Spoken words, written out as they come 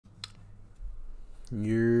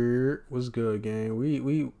What's good, gang?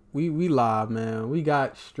 We live, man. We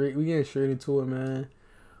getting straight into it, man.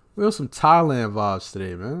 We on some Thailand vibes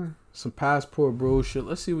today, man. Some passport bro shit.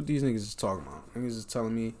 Let's see what these niggas is talking about. Niggas is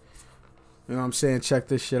telling me, you know what I'm saying, check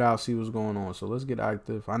this shit out, see what's going on. So let's get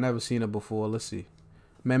active. I never seen it before. Let's see.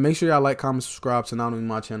 Man, make sure y'all like, comment, subscribe to not only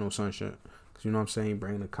my channel, Sun Shit. Cause you know what I'm saying,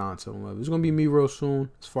 bringing the content. It's gonna be me real soon.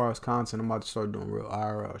 As far as content, I'm about to start doing real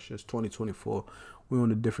IRL shit. It's 2024. We on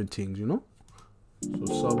the different things, you know?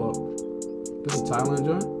 So sub up. This is Thailand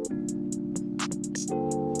joint.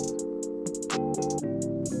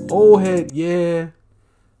 Old head, yeah.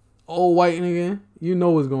 Old white nigga. You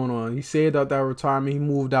know what's going on. He saved out that retirement. He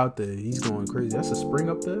moved out there. He's going crazy. That's a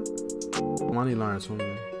spring up there. Money line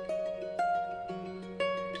swimming.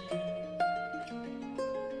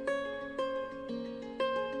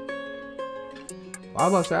 I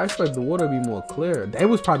was about to say, I expect the water to be more clear. They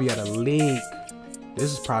was probably at a lake.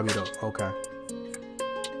 This is probably the okay.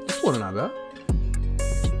 This water not bad.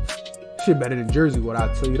 Shit better than Jersey, what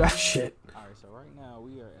I tell you that shit. Alright, so right now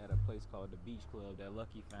we are at a place called the Beach Club that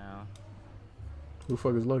Lucky found. Who the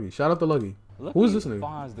fuck is Lucky? Shout out to Lucky. Lucky who is this nigga?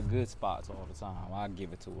 Finds the good spots all the time. I'll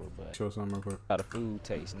give it to her, but show something real quick. How the food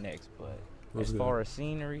tastes next, but what's as good? far as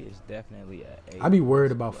scenery, it's definitely a. I be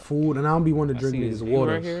worried about food, and I don't be wanting to drink niggas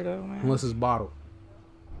water right here, though, man. unless it's bottled.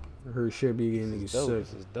 I heard shit be getting niggas sick.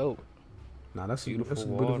 This is dope. Nah, that's beautiful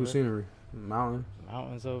beautiful scenery.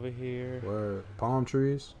 Mountains over here. Word. Palm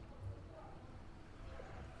trees.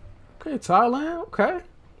 Okay, Thailand. Okay,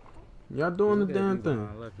 y'all doing the damn thing.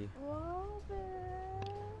 Lucky. Wow, babe.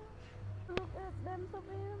 Look at them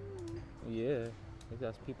swimming. Yeah,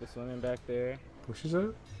 there's people swimming back there. What she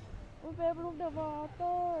said? Oh, babe, look the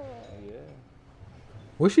water. Yeah.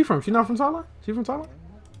 Where's she from? She not from Thailand? She from Thailand?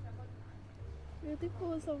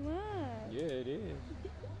 Beautiful so much. Yeah, it is.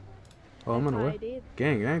 Oh, I'm on the way.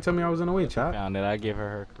 Gang, tell me I was in the way, chat. Found it. I give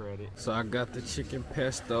her credit. So I got the chicken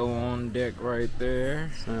pesto on deck right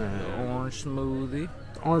there. The orange smoothie.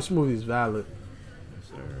 The orange smoothie is valid. Yes,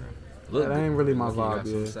 sir. Look, that ain't really my vibe, got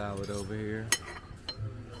some salad over here.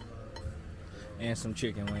 And some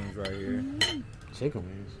chicken wings right here. Chicken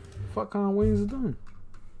wings? What kind of wings is them?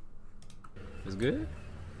 It's good?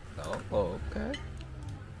 Oh, okay.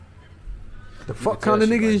 The fuck kind of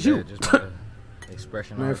nigga is you?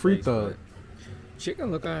 Expression man, free thug.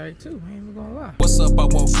 Chicken look alright too, I ain't even gonna lie. What's up? I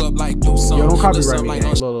woke up like do something. Yo, don't copyright me.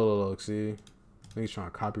 Like look, see? Niggas trying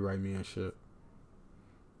to copyright me and shit.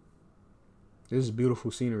 This is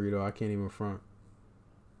beautiful scenery though, I can't even front.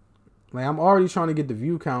 Like, I'm already trying to get the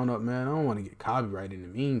view count up, man. I don't want to get copyrighted in the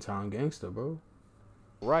meantime, gangster, bro.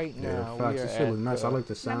 Right now, we are this shit look nice. I like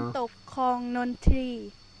the sound.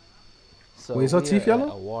 So wait, is her teeth yellow?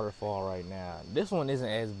 A waterfall right now. This one isn't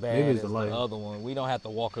as bad as the other one. We don't have to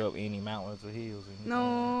walk up any mountains or hills.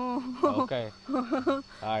 No. Okay. All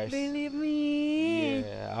right. Believe me.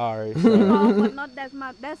 Yeah. All right. So. But not that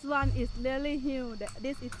much. That one is really huge.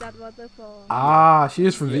 This is that waterfall. Ah, she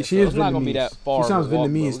is from. Yeah, she is it's Vietnamese. not gonna be that far. She sounds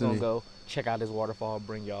Vietnamese to me. We're gonna go check out this waterfall.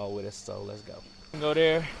 Bring y'all with us. So let's go. Go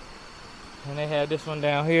there, and they have this one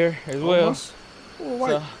down here as well. Oh,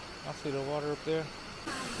 so I see the water up there.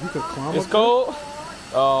 You could climb it's up cold. There?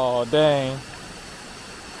 Oh dang!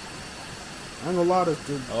 I ain't gonna lie, the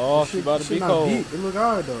she about to be not cold. Deep. It look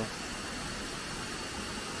alright though.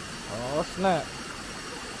 Oh snap!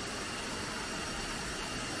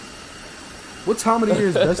 What time of the year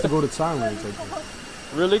is best to go to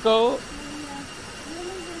Thailand? Really cold?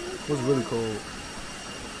 What's really cold?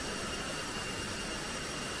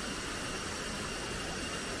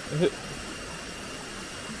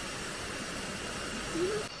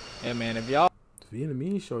 Yeah, man. If y'all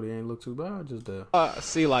Vietnamese shorty ain't look too bad, just there.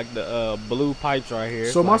 see like the blue pipes right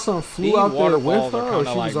here. So my son flew out there with her, or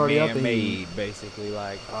she was already out there? Man-made, basically.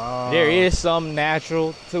 Like there is some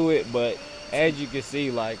natural to it, but as you can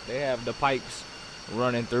see, like they have the pipes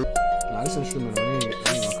running through. Nah, this instrumental. I ain't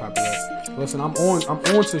gonna copy that. Listen, I'm on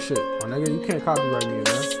to shit, my nigga. You can't copyright me, man.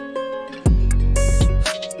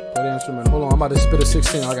 Play the instrumental. Hold on, I'm about to spit a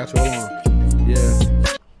 16. I got you. Hold on.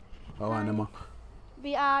 Yeah. Oh, I know.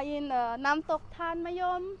 We are in Nam Tok Than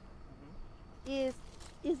Mayom. Is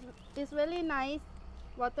really nice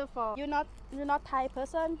waterfall. You're not Thai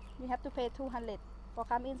person. You have to pay 200 for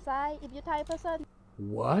come inside. If you Thai person.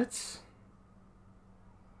 What?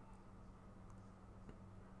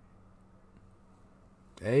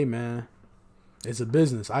 Hey man, it's a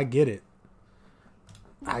business. I get it.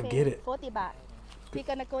 I get it. 40 baht. We're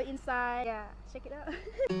gonna go inside. Yeah, check it out.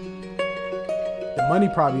 The money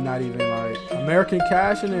probably not even like American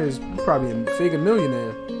cash in there is probably a fake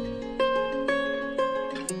millionaire.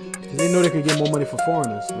 Cause they know they could get more money for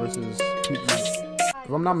foreigners versus people. If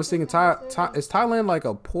I'm not mistaken, is Thailand like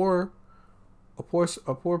a poor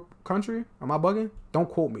country? Am I bugging? Don't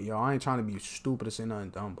quote me, yo. I ain't trying to be stupid or say nothing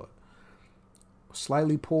dumb, but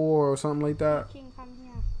slightly poor or something like that. King come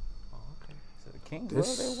here. Oh, okay. So the kings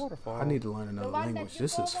love their waterfall. I need to learn another language.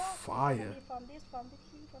 This is fire. From the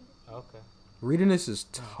king, Okay. Reading this is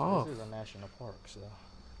tough. This is a national park, so.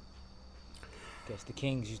 Guess the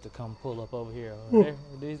kings used to come pull up over here. Over there.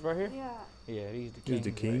 These right here? Yeah. Yeah, these the These kings.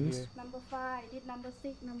 the kings? Right here. Number 5, this number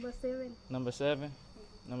 6, number 7. Number 7,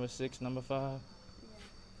 number 6, number 5.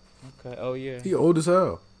 Okay. Oh yeah. He old as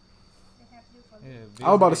hell. They have you for Yeah,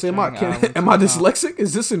 I was about to say, am I dyslexic?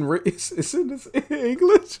 Is this in this in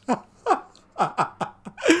English?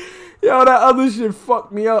 Yo, that other shit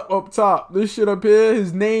fucked me up top. This shit up here,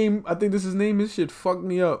 his name, I think this is his name. This shit fucked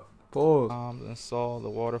me up. Pause. And saw the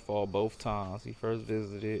waterfall both times. He first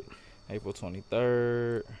visited April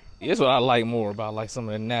 23rd. That's what I like more about like some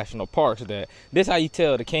of the national parks. That this how you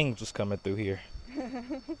tell the kings was coming through here.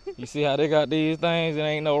 You see how they got these things? There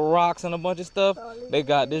ain't no rocks and a bunch of stuff. They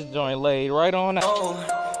got this joint laid right on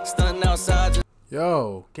out.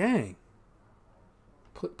 Yo, gang.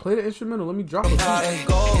 Play the instrumental. Let me drop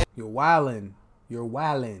it. You're wildin'. You're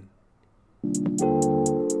wildin'.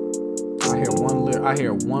 I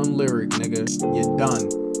hear one lyric, nigga. You're done.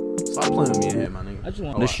 Stop playing with me in here, my nigga. I just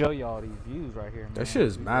wanted to show y'all these views right here, man. That shit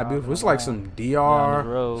is mad beautiful. It's like some DR,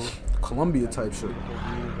 Colombia type shit.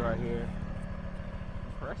 Views right here.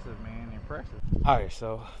 Impressive, man. Impressive. All right,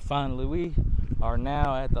 so finally we are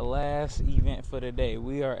now at the last event for the day.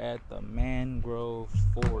 We are at the mangrove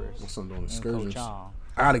forest. What's I'm doing? In Excursions. Koh-Chang.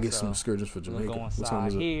 I gotta get some excursions for Jamaica. We'll go What time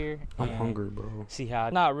is inside it? here. I'm and hungry, bro. See how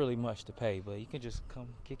not really much to pay, but you can just come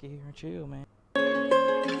kick it here and chill, man.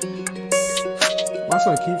 My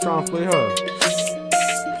son keep trying to play her.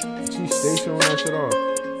 She stay showing that shit off.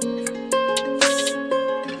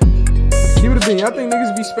 Keep it a bean. Y'all think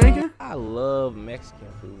niggas be spanking? I love Mexican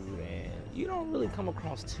food, and you don't really come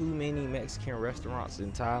across too many Mexican restaurants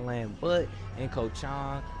in Thailand, but in Koh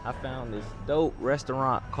Chang, I found this dope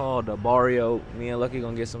restaurant called the Barrio. Me and Lucky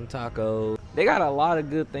gonna get some tacos. They got a lot of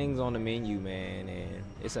good things on the menu, man, and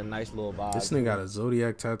it's a nice little vibe. This nigga got a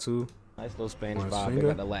Zodiac tattoo. Nice little Spanish On his vibe. They finger?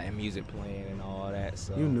 got the Latin music playing and all that.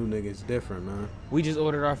 So You new niggas different, man. we just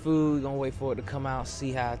ordered our food. We gonna wait for it to come out,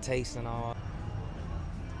 see how it tastes and all.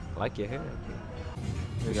 Like your hair.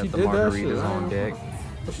 We She got the did that shit. margaritas on deck.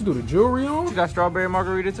 What she do? The jewelry on? You got strawberry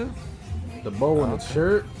margarita too? The bow and the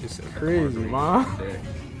shirt. It's crazy, man. Oh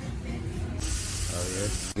yeah,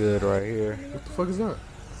 good right here. What the fuck is that?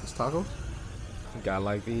 It's tacos? Got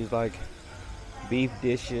like these like beef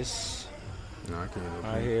dishes No, I can't.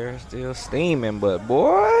 right here, still steaming, but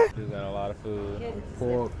boy, We got a lot of food.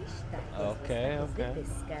 Pork. Okay, okay.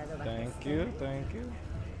 Thank you, thank you.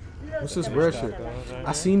 What's this red shit?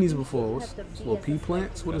 I seen these before. What's this little pea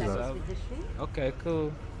plants? What is that? Okay,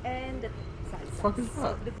 cool. And The fuck is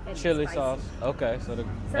that? Chili sauce. Okay, so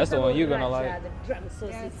that's the one you're gonna like. The drum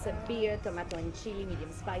sauce is beer, tomato and chili,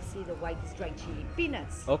 medium spicy. The white is dried chili,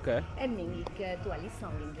 peanuts. Okay. And mingik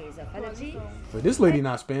tualisang in case of allergy. Wait, this lady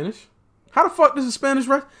not Spanish. How the fuck this is Spanish,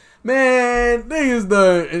 right? Man, niggas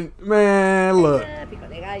done. Man, look. Pico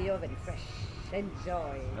de gallo, very fresh.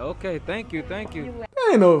 Enjoy. Okay, thank you, thank you.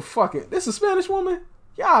 There ain't no fucking. This a Spanish woman?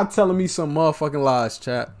 Y'all telling me some motherfucking lies,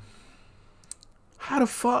 chat. How the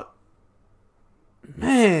fuck?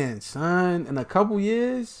 Man, son, in a couple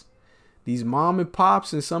years, these mom and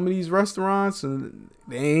pops in some of these restaurants, and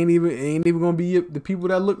they ain't even gonna be the people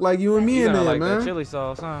that look like you and me You in gonna there, like man. that chili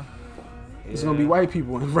sauce, huh? It's gonna be white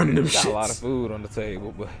people running them Got shits. a lot of food on the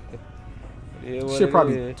table, but yeah, what Shit it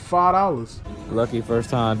probably is. $5. Lucky first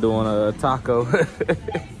time doing a taco.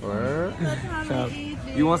 Word.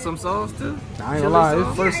 You want some sauce too? I ain't gonna lie, it's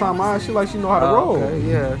the first time I she like she know how to roll. Okay,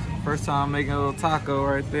 yeah. First time making a little taco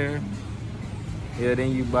right there. Yeah,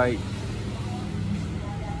 then you bite.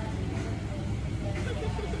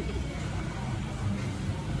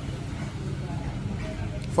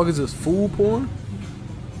 Fuck is this, food porn?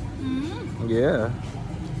 Yeah.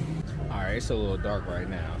 All right, it's a little dark right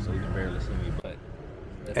now, so you can barely see me, but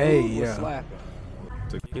the Hey, food was yeah. slapping.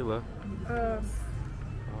 Tequila.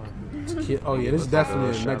 Oh yeah, this is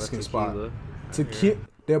definitely a Shot of Mexican spot. tequila.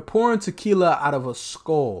 They're pouring tequila out of a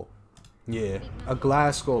skull. Yeah, a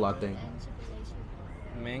glass skull, I think.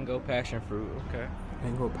 Mango passion fruit. Okay.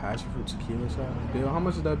 Mango passion fruit tequila shot. Bill, how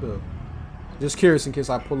much is that bill? Just curious in case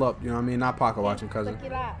I pull up. You know what I mean? Not pocket watching, cousin.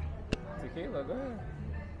 Tequila. Tequila, go ahead.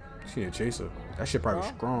 She a chaser. That shit probably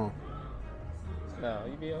strong. No,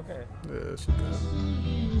 you be okay. Yeah, that shit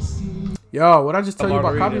good. Yo, what I just tell you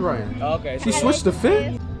about Margarita. copywriting? Okay. She switched the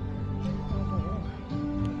fit.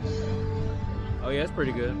 Oh yeah, it's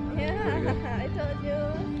pretty good. Yeah, I told you.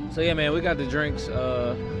 So yeah, man, we got the drinks,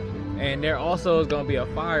 and there also is gonna be a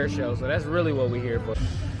fire show. So that's really what we're here for.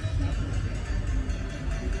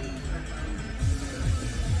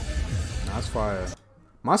 That's fire.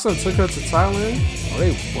 My son took her to Thailand. Oh,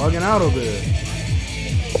 they bugging out over there.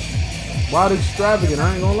 Wild extravagant,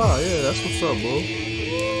 I ain't gonna lie. Yeah, that's what's up, bro.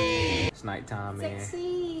 It's nighttime,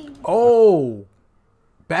 man. Oh,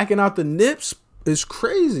 backing out the nips is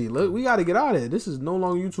crazy. Look, we gotta get out of here. This is no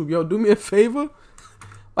longer YouTube. Yo, do me a favor.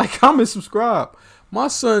 Like, comment, subscribe. My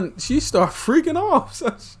son, she start freaking off.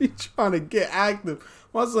 So she trying to get active.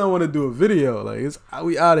 My son want to do a video. Like,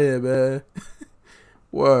 we out of here, man.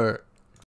 Word.